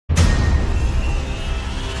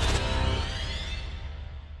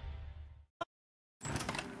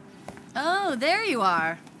Oh, there you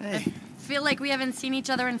are. Hey. I feel like we haven't seen each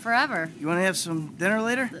other in forever. You want to have some dinner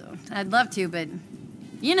later? I'd love to, but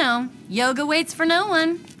you know, yoga waits for no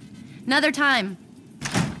one. Another time.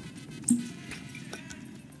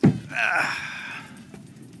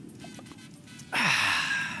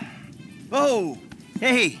 Oh,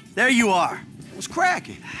 hey, there you are. What's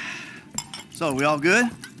cracking? So, we all good?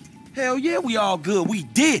 Hell yeah, we all good. We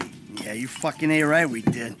did it. Yeah, you fucking ain't right, we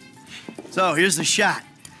did. So, here's the shot.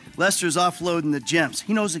 Lester's offloading the gems.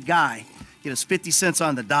 He knows a guy. Get us 50 cents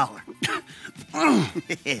on the dollar.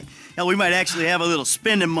 Hell, we might actually have a little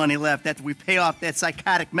spending money left after we pay off that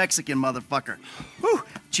psychotic Mexican motherfucker. Whew.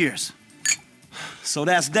 Cheers. So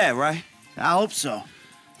that's that, right? I hope so.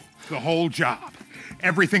 The whole job.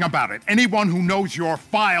 Everything about it. Anyone who knows your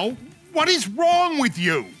file, what is wrong with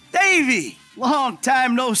you? Davey! Long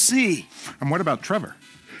time no see. And what about Trevor?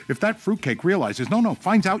 If that fruitcake realizes,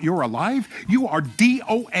 finds out you're alive, you are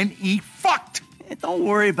D-O-N-E fucked! Hey, don't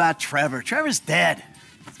worry about Trevor. Trevor's dead.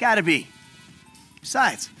 It's gotta be.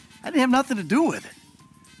 Besides, I didn't have nothing to do with it.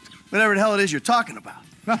 Whatever the hell it is you're talking about.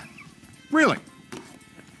 Really?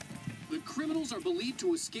 The criminals are believed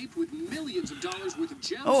to escape with millions of dollars worth of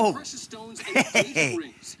gems, Oh. precious stones, and engagement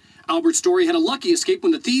rings. Albert's story had a lucky escape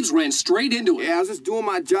when the thieves ran straight into it. Yeah, I was just doing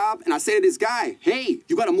my job, and I say to this guy, hey,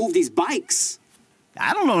 you gotta move these bikes.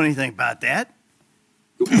 I don't know anything about that.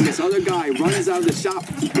 And this other guy runs out of the shop,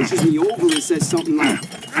 pushes me over and says something like,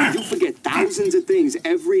 you forget thousands of things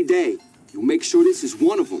every day. You make sure this is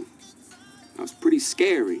one of them. That was pretty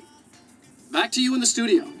scary. Back to you in the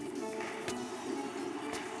studio.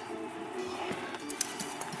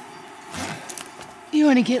 You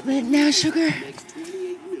want to get lit now, sugar?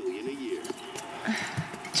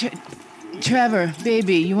 Trevor,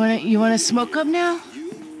 baby, you wanna smoke up now?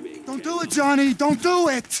 Don't do it, Johnny. Don't do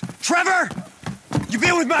it. Trevor! You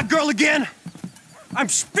been with my girl again? I'm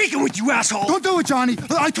speaking with you, asshole! Don't do it, Johnny.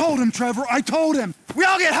 I told him, Trevor. I told him. We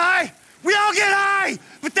all get high! We all get high!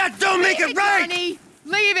 But that don't make it right! Johnny,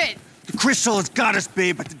 leave it! The crystal has got us,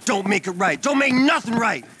 babe, but that don't make it right. Don't make nothing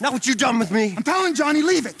right. Not what you done with me. I'm telling Johnny,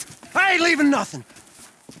 leave it. I ain't leaving nothing.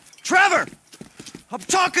 Trevor! I'm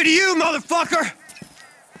talking to you, motherfucker!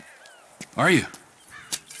 Are you?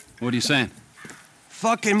 What are you saying?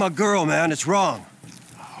 Fucking my girl, man. It's wrong.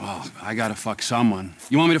 Well, I gotta fuck someone.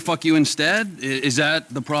 You want me to fuck you instead? Is that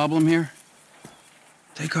the problem here?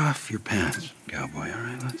 Take off your pants, cowboy, all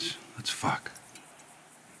right? Let's fuck.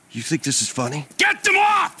 You think this is funny? Get them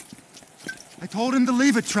off! I told him to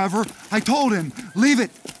leave it, Trevor. I told him. Leave it.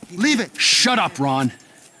 Leave it. Shut up, Ron.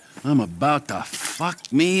 I'm about to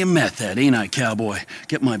fuck me a meth head, ain't I, cowboy?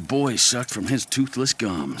 Get my boy sucked from his toothless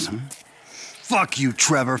gums, huh? Fuck you,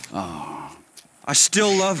 Trevor. Oh. I still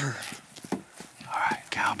love her. All right,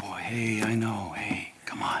 cowboy. Hey, I know. Hey,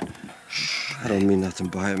 come on. I don't mean nothing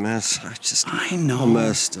by it, man. I know. I'm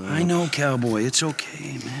messed up. I know, cowboy. It's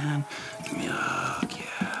okay, man. Give me a hug,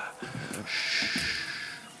 yeah.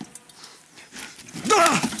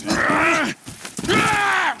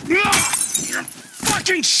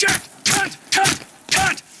 Fucking shit! Cut!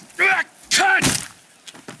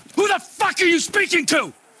 Who the fuck are you speaking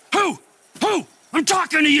to? Who? I'm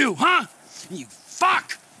talking to you, huh? You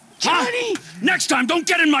fuck! Johnny! Huh? Next time, don't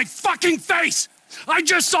get in my fucking face! I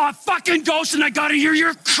just saw a fucking ghost and I gotta hear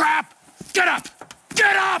your crap! Get up!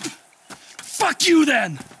 Get up! Fuck you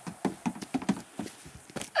then!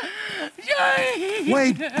 Johnny!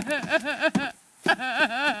 Wait.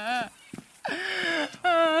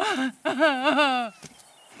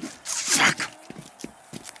 Fuck!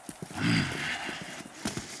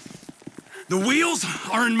 The wheels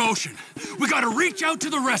are in motion. We gotta reach out to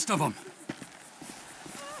the rest of them.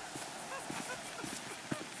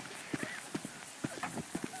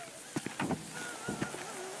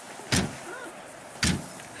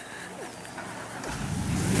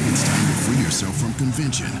 It's time to free yourself from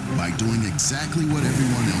convention by doing exactly what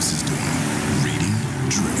everyone else is doing. Reading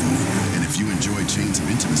Drivel. And if you enjoy Chains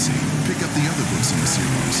of Intimacy, pick up the other books in the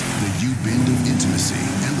series, The U-Bend of Intimacy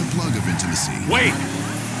and The Plug of Intimacy. Wait!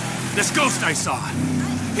 This ghost I saw.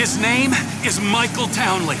 His name is Michael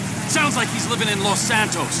Townley. Sounds like he's living in Los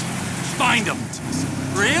Santos. Find him.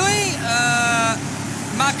 Really?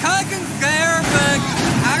 My cousin's there, but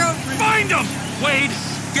I don't... Find him, Wade!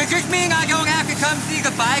 Does this mean I don't have to come see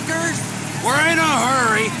the bikers? We're in a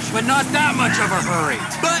hurry, but not that much of a hurry.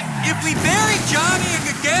 But if we bury Johnny in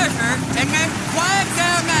the desert and then quiet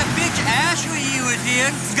down that bitch Ashley he was in,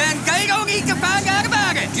 then they don't need to find out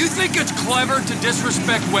about it. You think it's clever to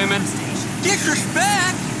disrespect women?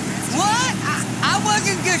 Disrespect? What? I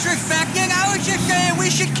wasn't disrespecting. I was just saying we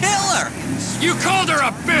should kill her. You called her a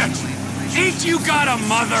bitch. Ain't you got a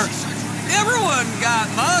mother? Everyone got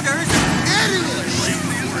muggers.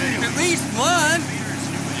 At least one.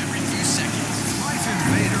 Every few seconds, Life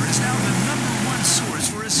Invader is now the #1 source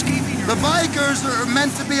for escaping your... The bikers are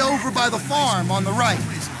meant to be over by the farm on the right.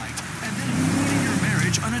 And then ruining your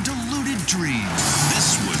marriage on a deluded dream.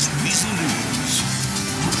 This was Weasel News.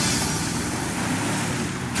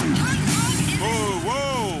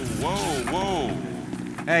 Whoa.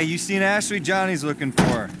 Hey, you seen Ashley? Johnny's looking for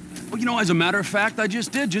her. Well, you know, as a matter of fact, I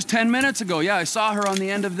just did, just 10 minutes ago. Yeah, I saw her on the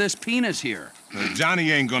end of this penis here.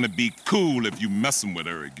 Johnny ain't gonna be cool if you messing with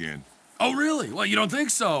her again. Oh, really? Well, you don't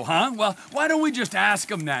think so, huh? Well, why don't we just ask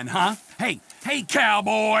him then, huh? Hey,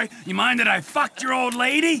 cowboy, you mind that I fucked your old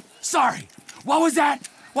lady? Sorry, what was that?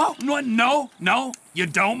 Well, no, you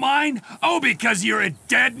don't mind? Oh, because you're a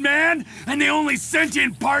dead man? And the only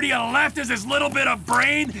sentient part you left is this little bit of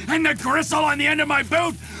brain and the gristle on the end of my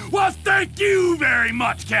boot? Well, thank you very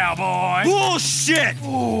much, cowboy. Bullshit!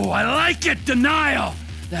 Oh, I like it, denial.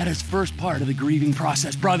 That is first part of the grieving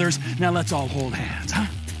process, brothers. Now let's all hold hands, huh?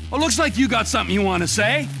 Well, looks like you got something you want to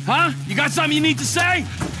say, huh? You got something you need to say?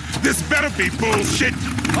 This better be bullshit.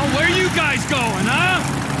 Oh, where you guys going, huh?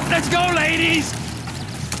 Let's go, ladies.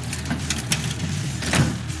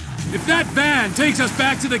 If that van takes us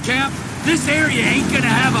back to the camp, this area ain't gonna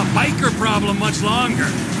have a biker problem much longer.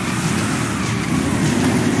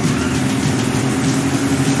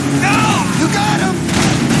 No! You got him!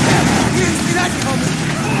 You didn't see that coming.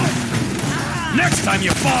 Next time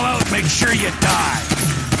you fall out, make sure you die.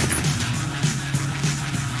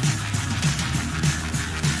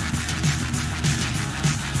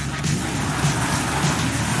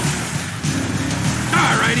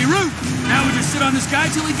 Alrighty, Root. Now we just sit on this guy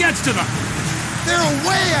till he gets to them. They're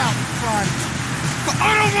way out in front. But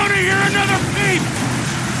I don't want to hear another peep!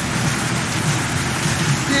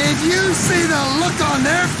 Did you see the look on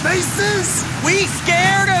their faces? We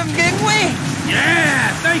scared them, didn't we?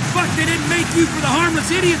 Yeah, thank fuck they didn't make you for the harmless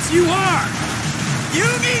idiots you are. You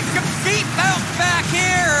need some seatbelts back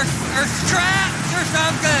here, or straps or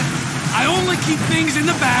something. I only keep things in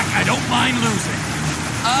the back I don't mind losing.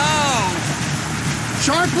 Oh.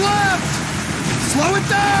 Sharp left! Slow it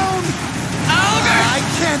down! I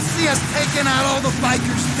can't see us taking out all the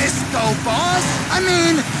bikers this go, boss. I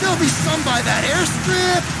mean, there'll be some by that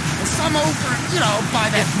airstrip, and some over, by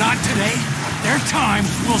that... If not today, their time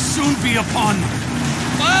will soon be upon them.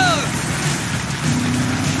 Whoa!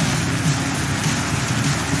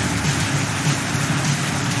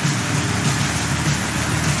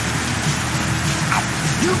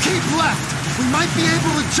 You keep left. We might be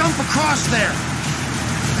able to jump across there.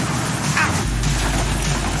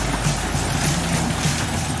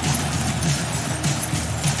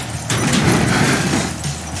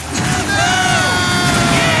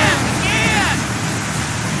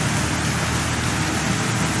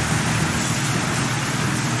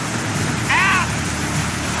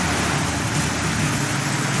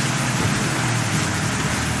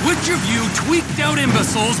 Which of you tweaked-out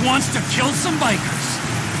imbeciles wants to kill some bikers?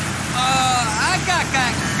 I got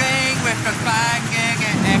that thing with the finding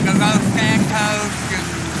and the Los Santos and...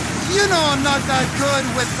 You know I'm not that good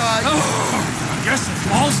with, Oh, I guess it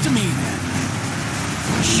falls to me, then.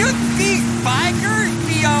 Shouldn't these bikers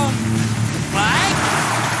be on bikes?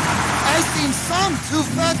 I've seen some too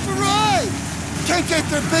fat to ride. Can't get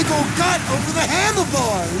their big old gut over the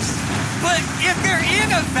handlebars. But if they're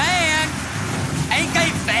in a van, ain't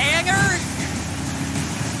they bangers?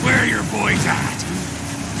 Where are your boys at?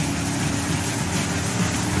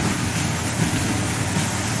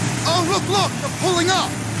 Oh, look, they're pulling up.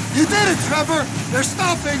 You did it, Trevor. They're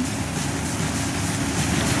stopping.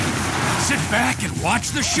 Sit back and watch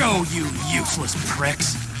the show, you useless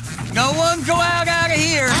pricks. No one's allowed out of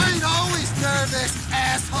here. I ain't always nervous,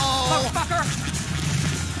 asshole. Motherfucker.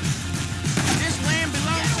 This land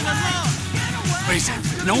belongs to the law.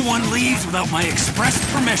 Listen, no one leaves without my express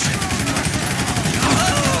permission.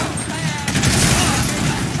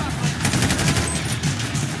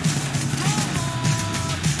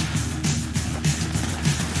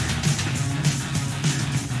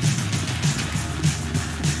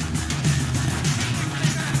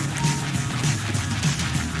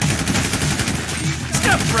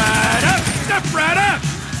 Step right up!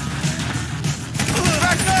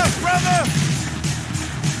 Back up, brother!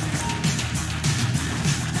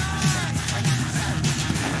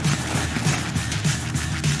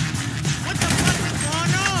 What the fuck is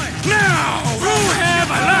going on? Now, who have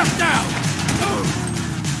I left out?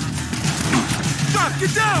 Doc,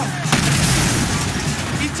 get down!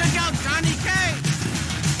 He took out Johnny K.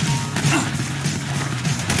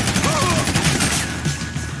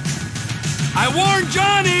 I warned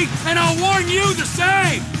Johnny, and I'll warn you the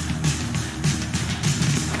same!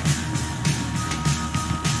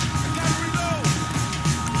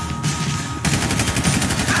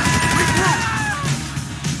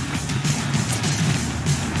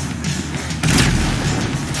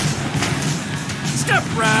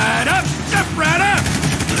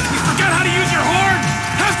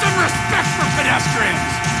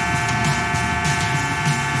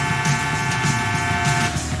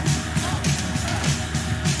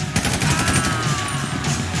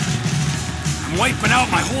 wiping out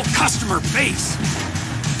my whole customer base.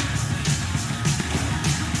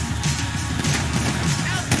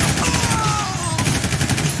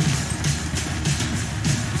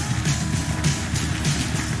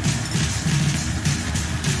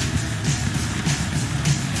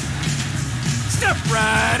 Step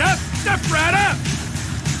right up! Step right up!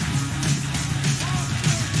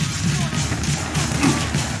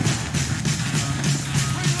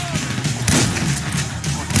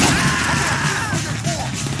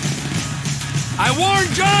 I warned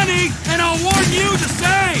Johnny, and I'll warn you the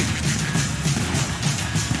same!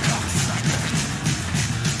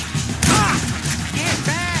 Get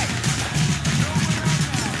back!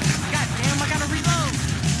 Goddamn, I gotta reload!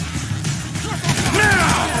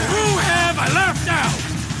 Now, who have I left out?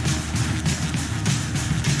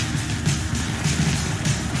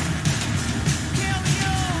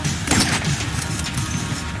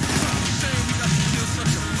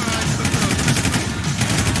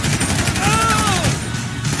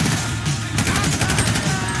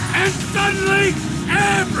 And suddenly,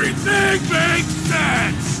 everything makes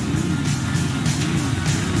sense!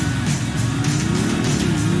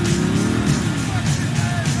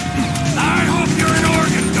 I hope you're an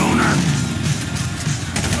organ donor!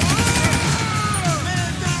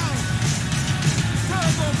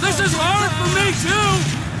 This is hard for me, too!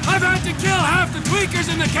 I've had to kill half the tweakers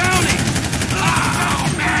in the county!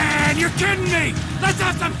 Oh, man, you're kidding me! Let's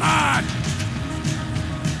have some fun!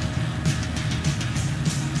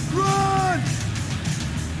 Run!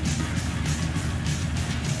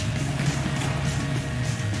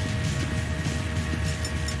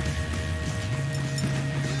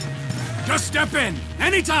 Just step in!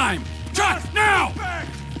 Anytime! Just now!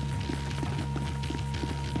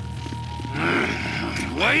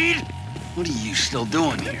 Wade? What are you still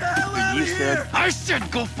doing here? You said... I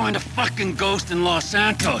said go find a fucking ghost in Los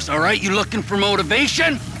Santos, all right? You looking for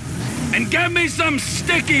motivation? And get me some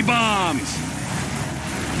sticky bombs!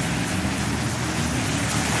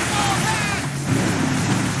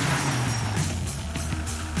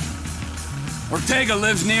 Ortega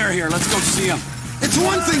lives near here. Let's go see him. It's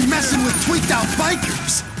one thing messing with tweaked out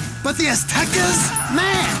bikers, but the Aztecas?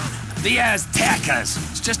 Man! The Aztecas.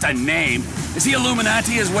 It's just a name. Is he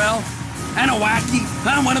Illuminati as well? Anahuac?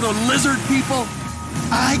 Huh? One of the lizard people?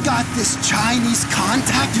 I got this Chinese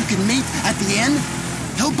contact you can meet at the end.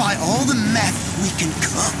 He'll buy all the meth we can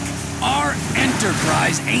cook. Our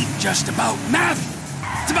enterprise ain't just about meth.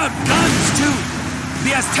 It's about guns, too.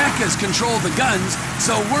 The Aztecas control the guns,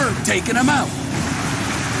 so we're taking them out.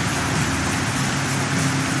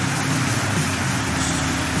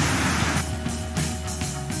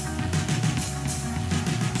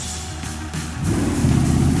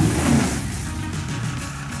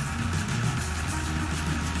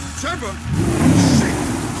 Trevor! Shit!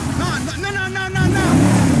 No!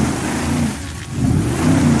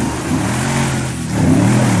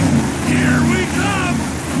 Here we come!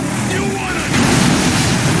 You wanna...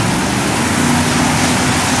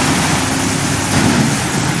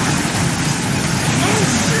 Oh,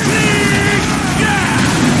 shit! Yeah!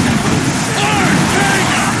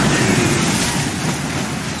 Ortega!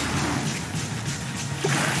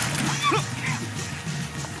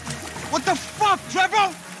 What the fuck, Trevor?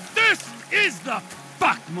 This is the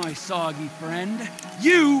fuck, my soggy friend.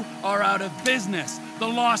 You are out of business. The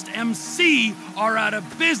Lost MC are out of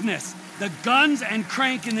business. The guns and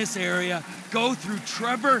crank in this area go through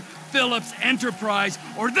Trevor Philips Enterprise,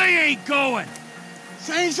 or they ain't going.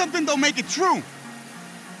 Saying something don't make it true.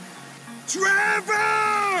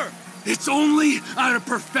 Trevor! It's only out of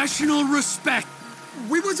professional respect.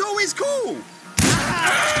 We was always cool.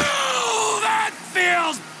 Oh, that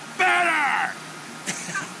feels better!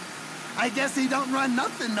 I guess he don't run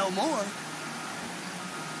nothing no more.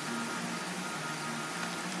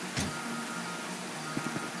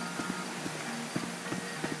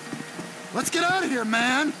 Let's get out of here,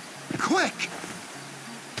 man! Quick!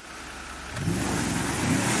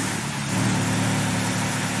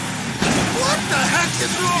 What the heck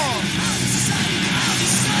is wrong?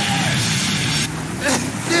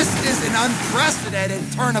 This is an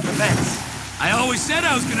unprecedented turn of events. I always said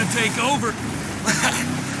I was gonna take over.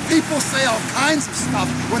 People say all kinds of stuff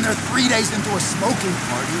when they're 3 days into a smoking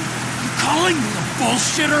party. You calling me a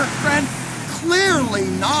bullshitter, friend? Clearly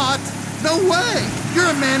not. No way.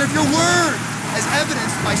 You're a man of your word, as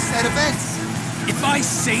evidenced by said events. If I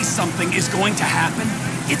say something is going to happen,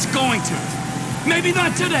 it's going to. Maybe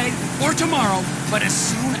not today or tomorrow, but as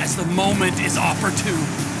soon as the moment is opportune.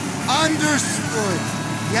 Understood.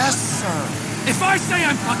 Yes, sir. If I say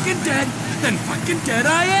I'm fucking dead, then fucking dead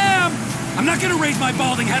I am. I'm not gonna raise my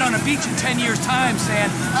balding head on a beach in 10 years' time saying,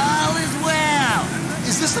 all is well.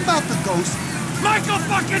 Is this about the ghost? Michael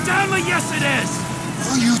fucking Townley, yes it is!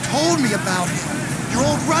 Well, you told me about him. Your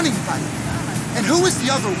old running buddy. And who was the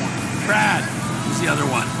other one? Brad was the other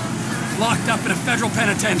one. Locked up in a federal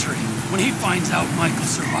penitentiary. When he finds out Michael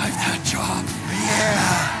survived that job.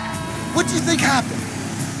 Yeah. What do you think happened?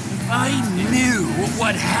 If I knew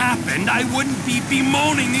what happened, I wouldn't be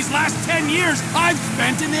bemoaning these last 10 years I've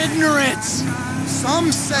spent in ignorance.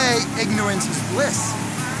 Some say ignorance is bliss.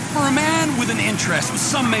 For a man with an interest,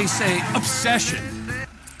 some may say obsession.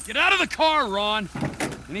 Get out of the car, Ron.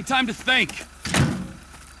 Any time to think.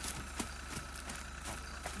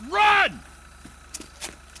 Run!